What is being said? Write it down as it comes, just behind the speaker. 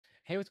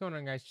Hey, what's going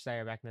on, guys?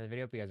 Josiah back in another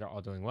video. Hope you guys are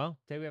all doing well.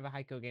 Today we have a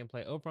Heiko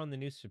gameplay over on the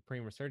new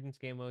Supreme Resurgence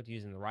game mode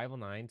using the Rival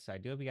 9. So I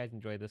do hope you guys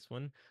enjoy this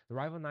one. The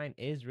Rival 9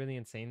 is really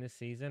insane this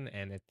season,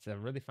 and it's a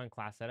really fun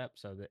class setup.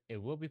 So that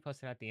it will be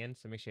posted at the end.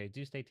 So make sure you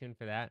do stay tuned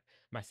for that.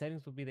 My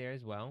settings will be there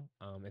as well.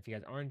 If you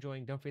guys are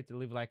enjoying, don't forget to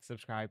leave a like,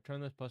 subscribe,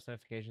 turn those post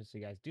notifications so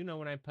you guys do know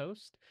when I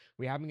post.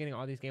 We have been getting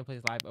all these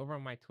gameplays live over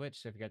on my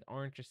Twitch. So if you guys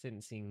are interested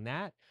in seeing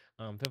that,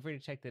 feel free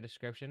to check the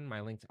description.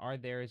 My links are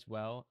there as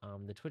well.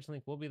 The Twitch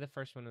link will be the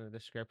first one in the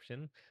description.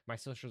 My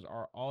socials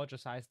are all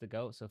Josiah the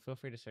Goat, so feel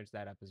free to search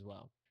that up as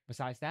well.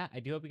 Besides that, I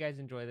do hope you guys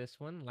enjoy this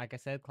one. Like I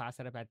said, class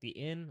setup at the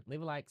end.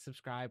 Leave a like,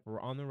 subscribe. We're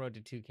on the road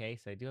to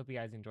 2K, so I do hope you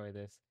guys enjoy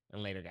this.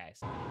 And later,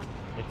 guys.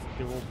 It's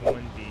dual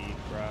 1D,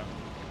 bro.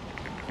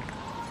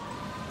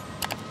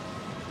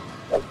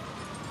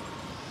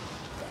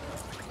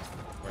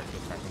 Where's the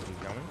second he's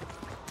going?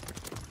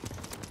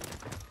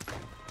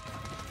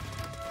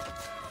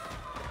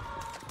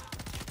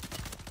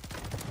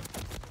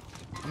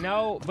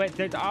 No, but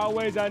there's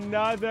always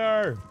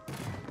another.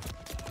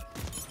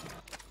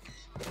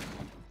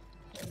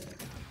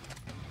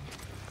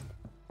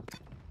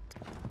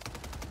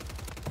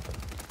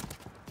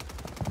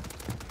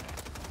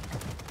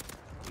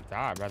 You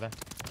died, brother.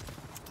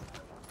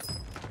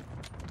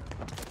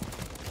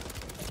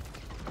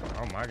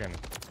 Oh my goodness.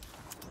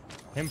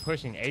 Him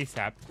pushing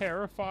ASAP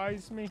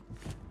terrifies me.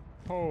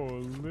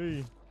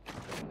 Holy.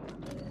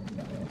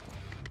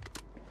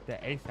 The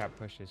ASAP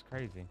push is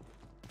crazy.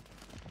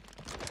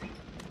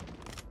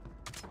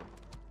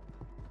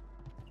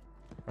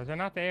 Was there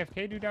not the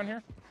AFK dude down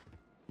here?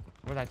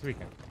 Or was I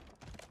tweaking?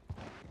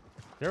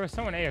 There was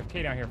someone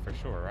AFK down here for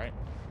sure, right?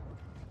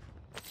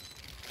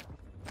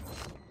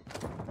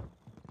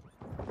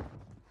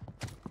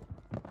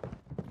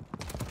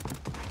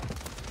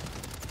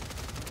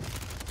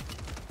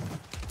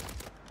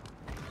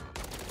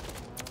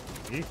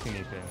 These two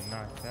need to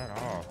knock that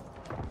off.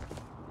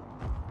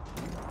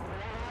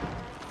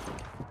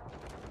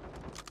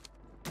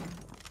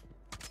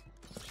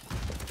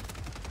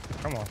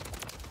 Come on.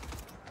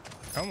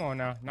 Come on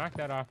now. Knock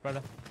that off,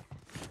 brother.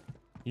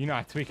 You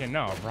not tweaking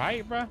no,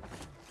 right, bro?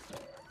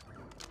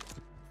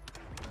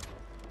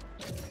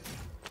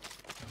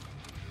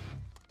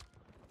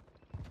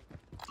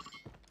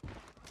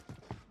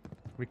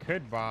 We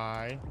could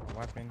buy a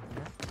weapon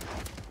here.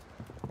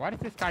 Why does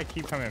this guy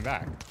keep coming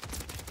back?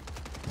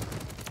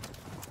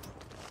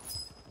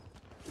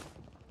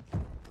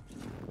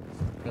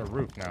 The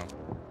roof now.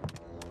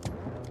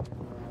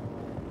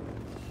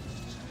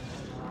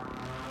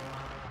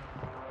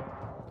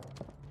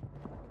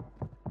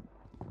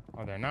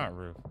 Oh, they're not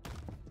roof.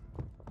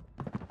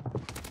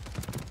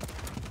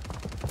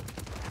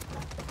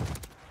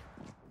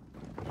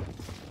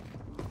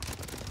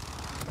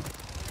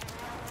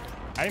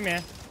 Hey,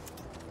 man.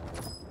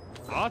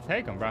 I'll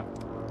take them, bro.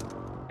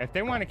 If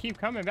they want to keep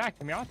coming back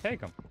to me, I'll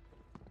take them.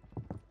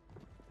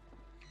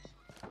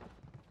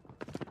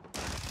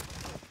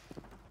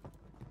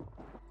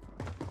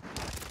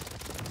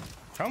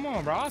 Come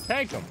on, bro. I'll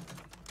take them.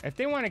 If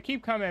they want to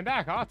keep coming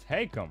back, I'll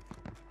take them.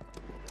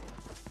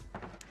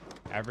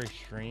 Every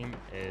stream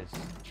is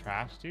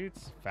trash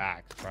dudes?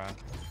 Facts, bro.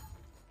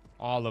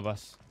 All of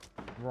us.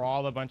 We're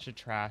all a bunch of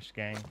trash,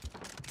 gang.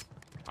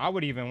 I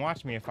would even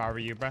watch me if I were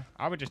you, bro.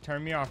 I would just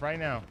turn me off right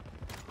now.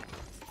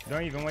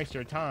 Don't even waste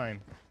your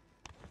time.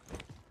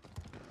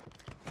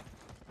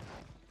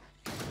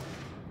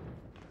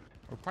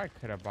 We probably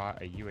could have bought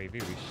a UAV.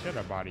 We should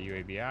have bought a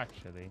UAV,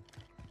 actually.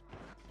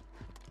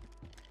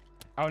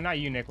 Oh, not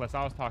you, Nicholas.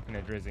 I was talking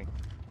to Drizzy.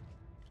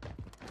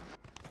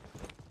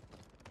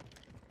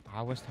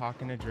 I was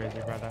talking to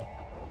Drizzy, brother.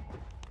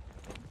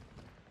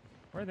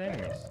 Where are the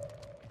enemies?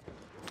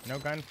 No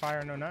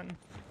gunfire, no nothing?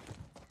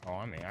 Oh,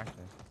 I mean,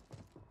 actually.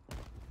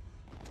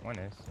 One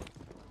is.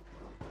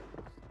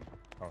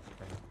 Oh,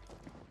 okay.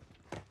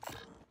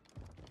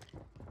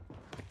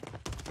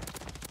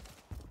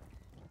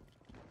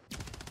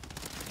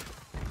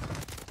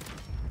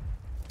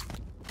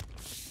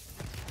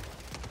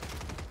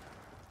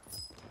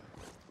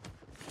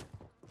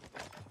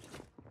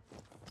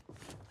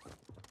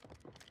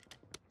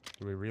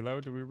 Do we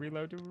reload? Do we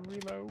reload? Do we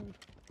reload?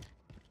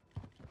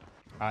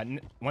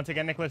 Once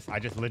again, Nicholas, I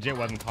just legit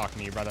wasn't talking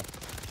to you, brother.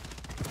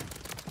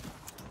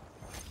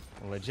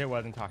 Legit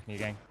wasn't talking to you,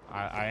 gang.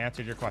 I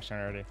answered your question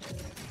already.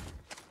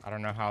 I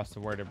don't know how else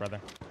to word it,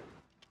 brother.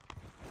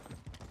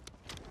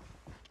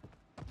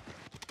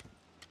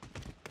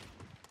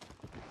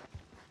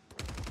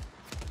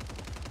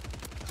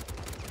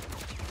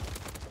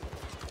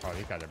 Oh,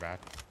 these guys are bad.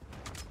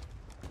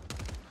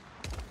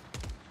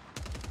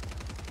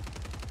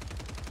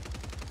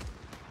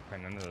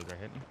 Okay, none of those are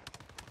hitting.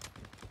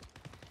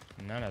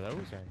 None of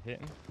those are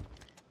hitting.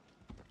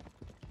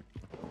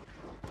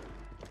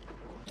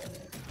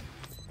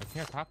 Is he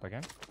on top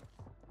again?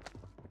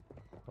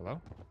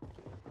 Hello?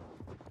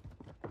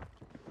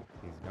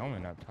 He's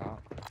going up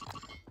top.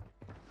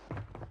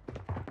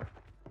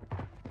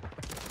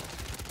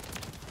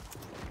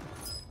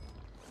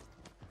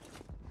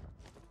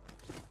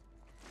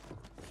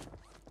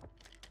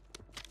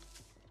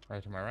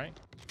 Right to my right.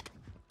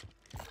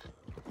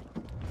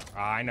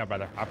 I know,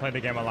 brother. I play the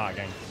game a lot,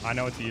 gang. I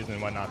know what to use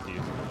and what not to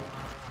use.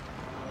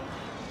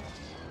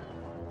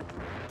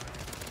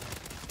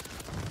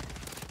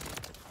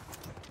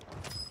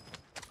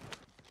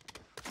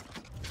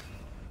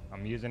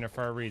 I'm using it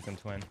for a reason,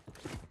 twin.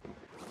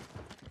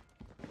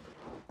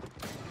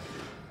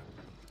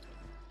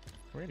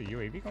 Where the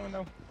UAV going,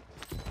 though?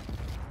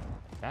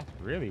 That's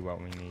really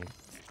what we need.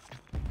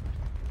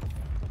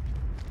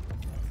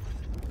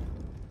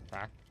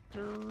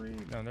 Factory?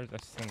 No, there's a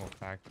single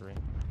factory.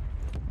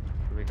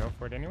 Do we go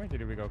for it anyway? Or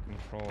do we go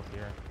control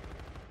here?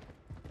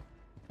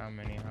 How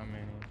many? How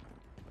many?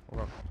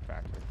 We'll go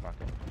factory. Fuck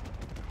it.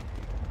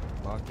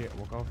 Fuck it.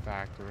 We'll go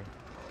factory.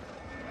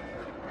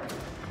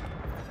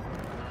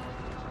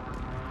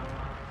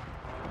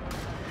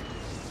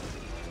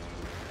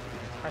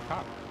 Hi,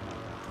 top.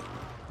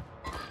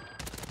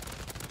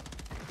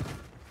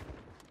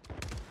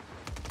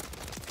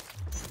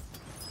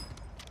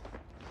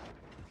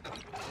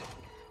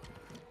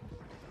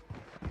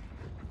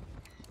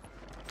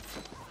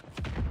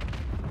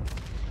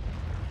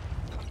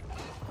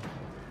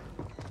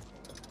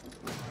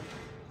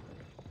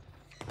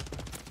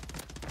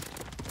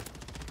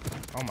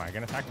 Oh my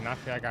goodness, I cannot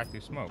say I got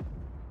through smoke.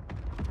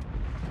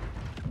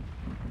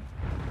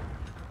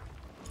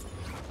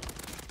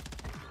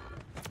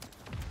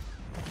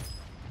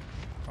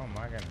 Oh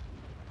my goodness.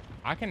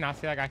 I cannot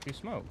say I got through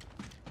smoke.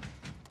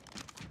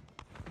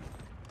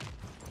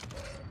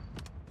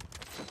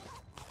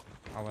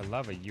 I would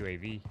love a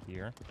UAV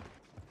here.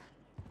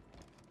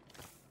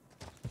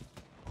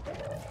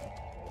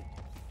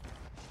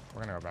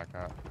 We're gonna go back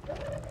up.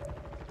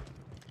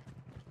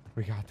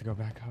 We got to go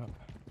back up.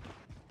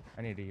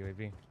 I need a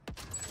UAV.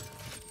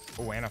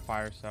 Oh, and a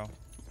fire cell.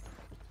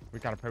 We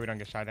gotta pray we don't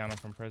get shot down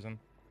from prison.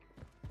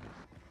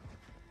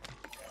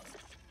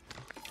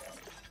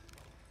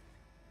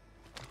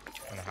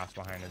 And a house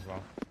behind as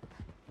well.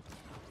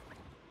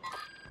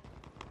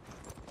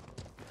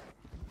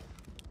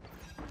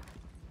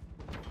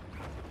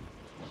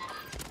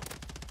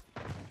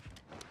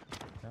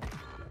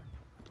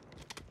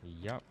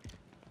 Yup.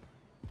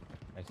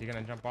 Is he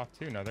gonna jump off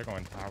too? No, they're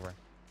going tower.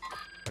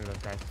 Look at those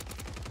guys.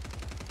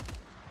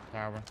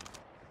 Tower.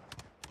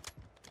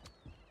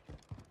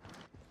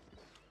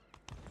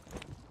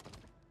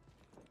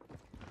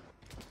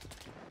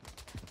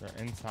 They're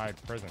inside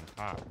prison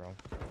top, bro.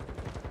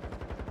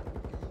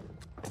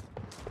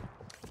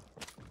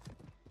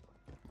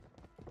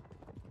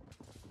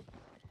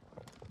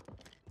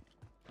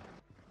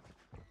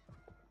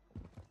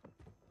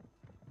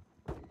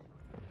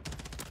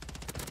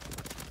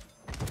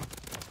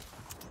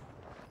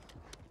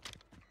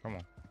 Come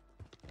on.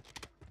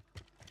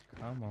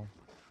 Come on.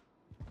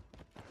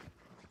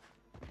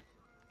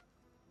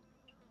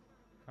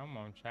 Come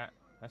on, chat.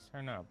 Let's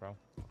turn up, bro.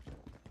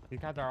 These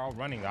guys are all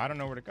running. I don't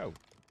know where to go.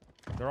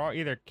 They're all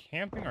either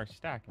camping or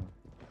stacking.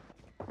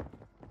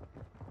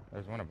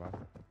 There's one above.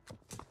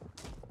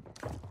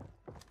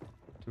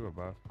 Two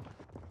above.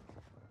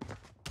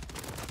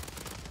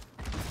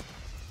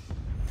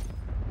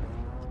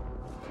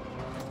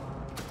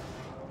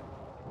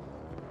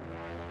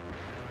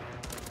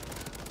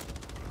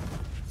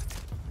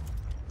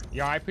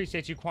 Yo, I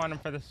appreciate you, Quantum,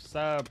 for the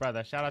sub,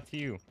 brother. Shout out to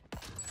you.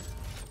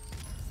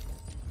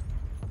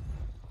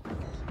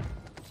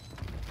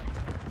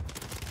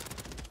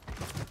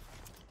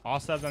 All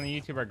subs on the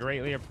YouTube are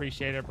greatly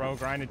appreciated, bro.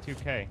 Grinded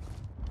 2K.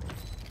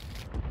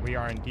 We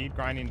are indeed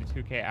grinding to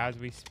 2K as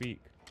we speak.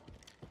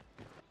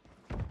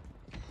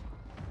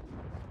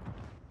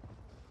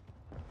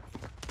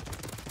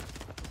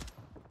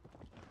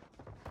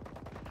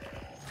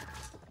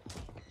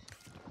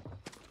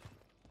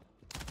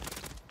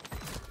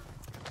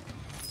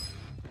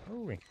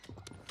 Ooh, we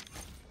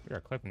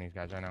are clipping these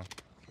guys right now.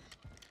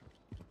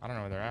 I don't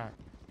know where they're at.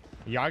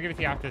 Yeah, I'll give it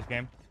to you after this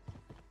game.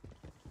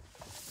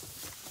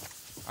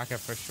 I can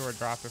for sure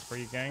drop it for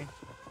you, gang.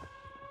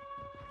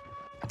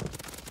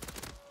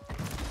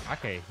 I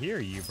could hear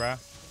you, bruh.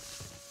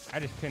 I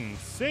just couldn't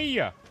see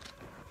ya.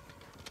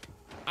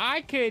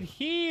 I could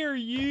hear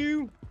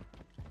you.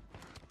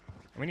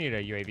 We need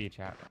a UAV,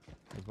 chat.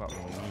 Is what we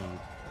need.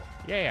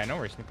 Yeah, no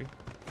worries, Snoopy.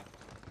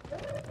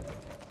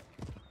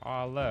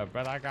 Oh, love,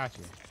 brother. I got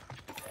you.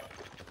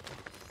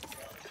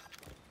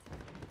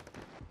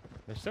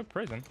 There's still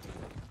prison,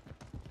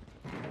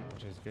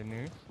 which is good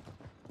news.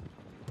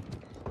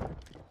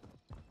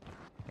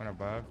 One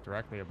above,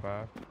 directly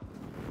above.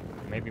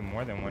 Maybe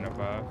more than one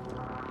above.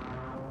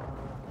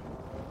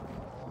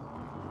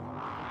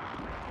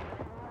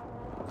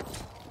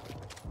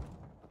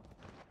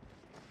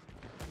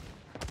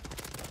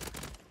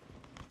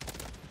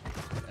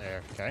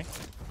 AFK.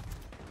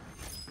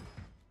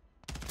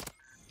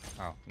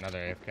 Oh, another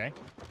AFK.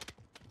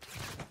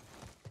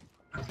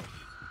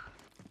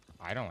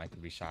 I don't like to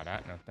be shot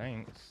at, no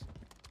thanks.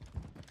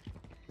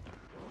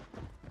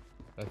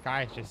 The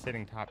guy is just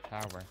sitting top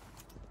tower.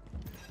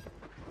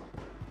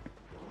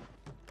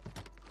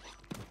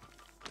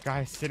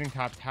 Guy sitting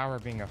top tower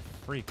being a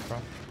freak, bro.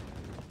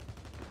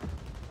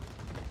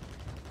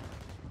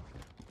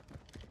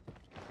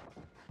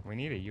 We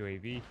need a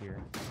UAV here.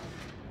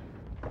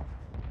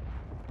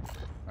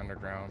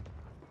 Underground.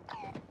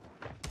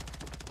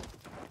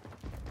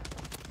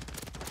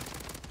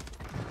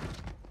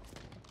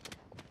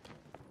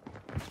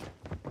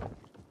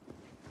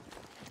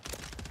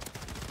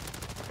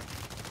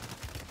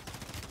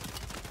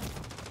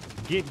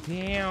 Get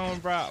down,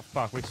 bro.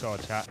 Fuck, we saw a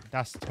chat.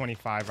 That's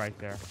 25 right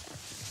there.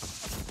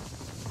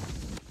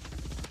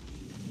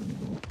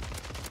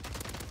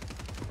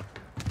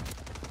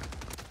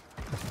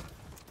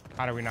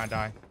 How do we not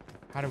die?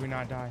 How do we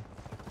not die?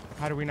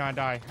 How do we not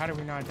die? How do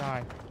we not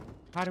die?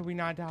 How do we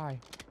not die?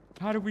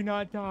 How do we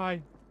not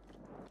die?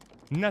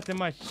 Nothing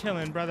much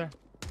chilling, brother.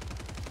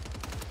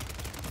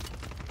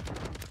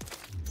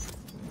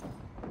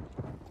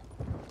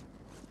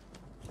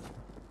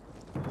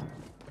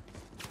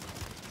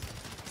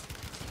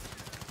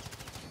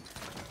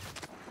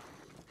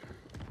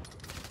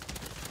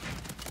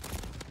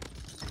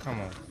 Come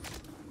on.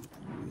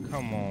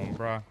 Come on,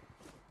 bruh.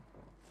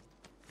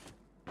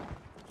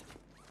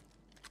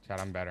 Chat,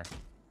 I'm better.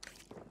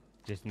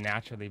 Just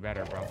naturally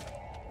better, bro.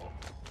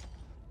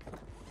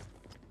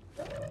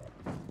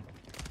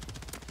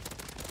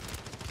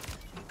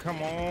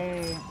 Come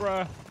on,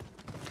 bruh.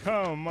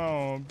 Come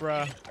on,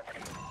 bruh.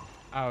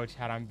 Oh,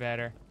 chat, I'm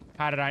better.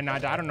 How did I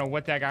not die? I don't know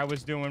what that guy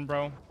was doing,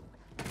 bro.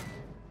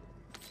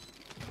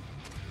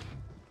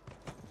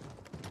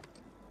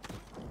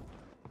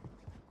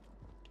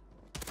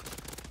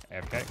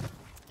 AFK.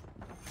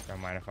 Don't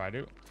mind if I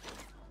do.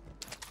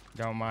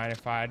 Don't mind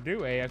if I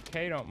do.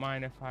 AFK, don't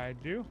mind if I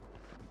do.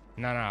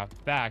 No,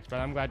 facts, but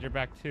I'm glad you're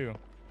back too.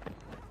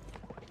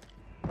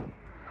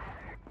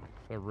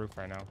 The roof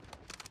right now.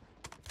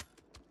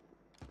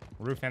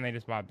 Roof, and they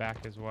just bought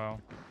back as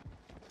well.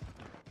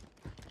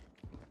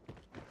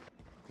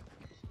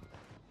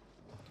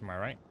 To my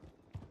right.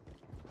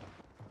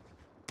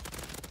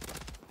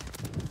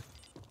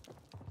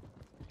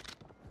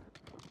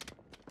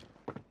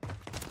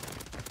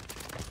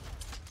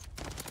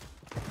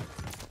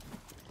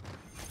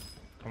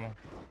 Come on.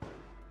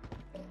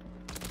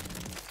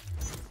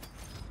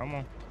 Come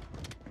on.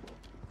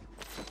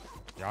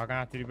 Y'all gonna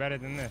have to do better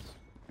than this.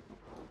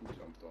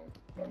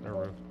 The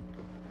roof.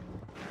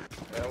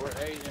 Yeah, we're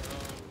Asian.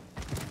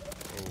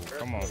 Ooh,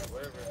 come on.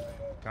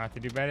 Gonna have to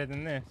do better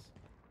than this.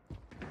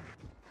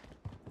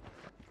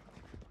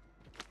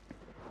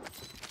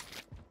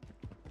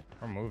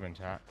 We're moving,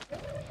 chat.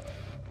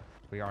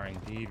 We are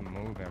indeed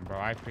moving, bro.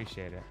 I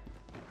appreciate it.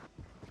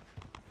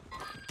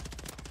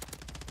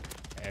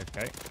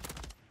 AFK.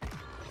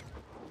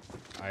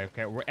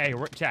 AFK. Hey,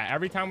 chat.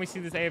 Every time we see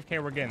this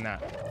AFK, we're getting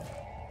that.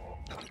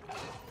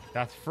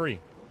 That's free.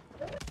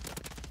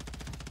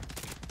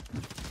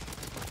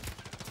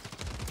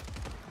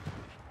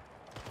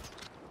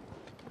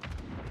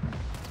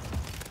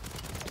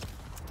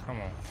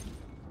 Come on.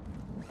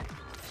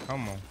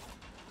 Come on.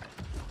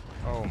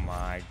 Oh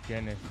my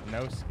goodness.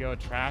 No skill.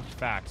 Trash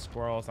facts,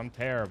 squirrels. I'm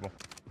terrible.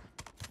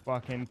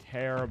 Fucking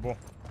terrible.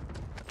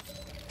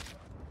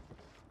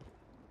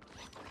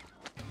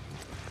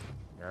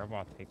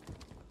 I'll take it.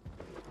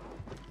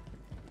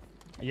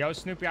 Yo,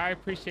 Snoopy, I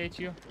appreciate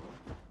you.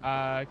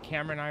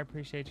 Cameron, I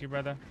appreciate you,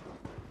 brother.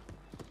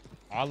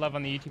 All love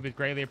on the YouTube is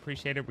greatly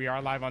appreciated. We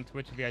are live on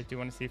Twitch if you guys do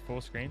want to see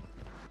full screen.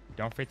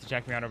 Don't forget to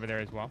check me out over there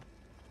as well.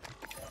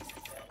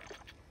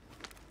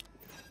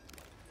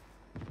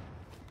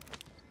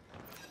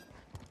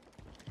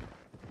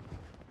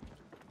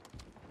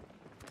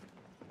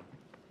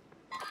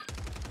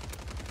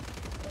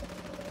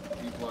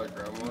 People like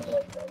grandmas.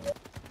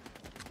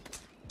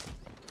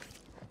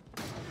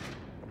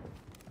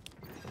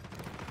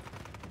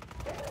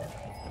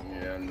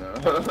 Yeah, no.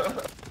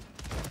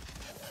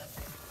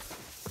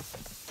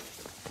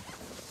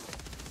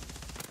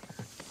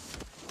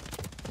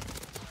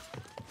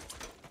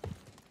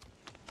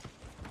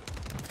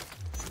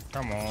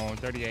 Come on,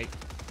 38.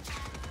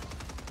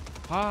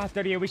 Ah,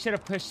 38. We should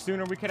have pushed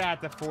sooner. We could have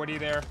had the 40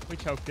 there. We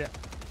choked it.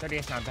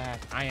 38's not bad.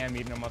 I am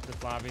eating them up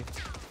this lobby.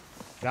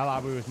 That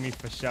lobby was me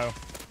for show.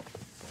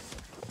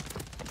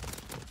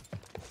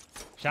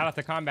 Shout out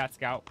to Combat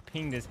Scout.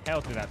 Pinged as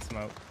hell through that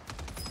smoke.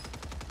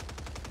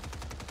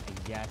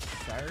 Yes,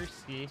 sir.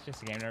 See, it's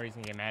just a game. No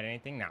reason to get mad at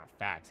anything. Nah,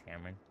 facts,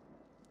 Cameron.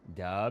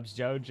 Dubs,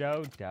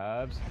 Jojo.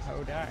 Dubs,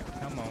 Kodak.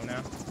 Come on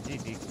now.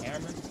 GG,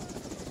 Cameron.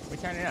 We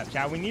turning it up,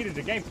 chat. We needed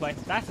the gameplay.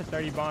 That's a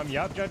 30 bomb.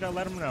 Yup, Jojo,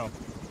 let him know.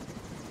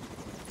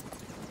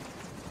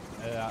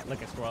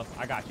 Look at Squirrel.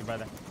 I got you,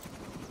 brother.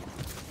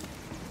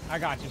 I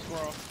got you,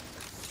 Squirrel.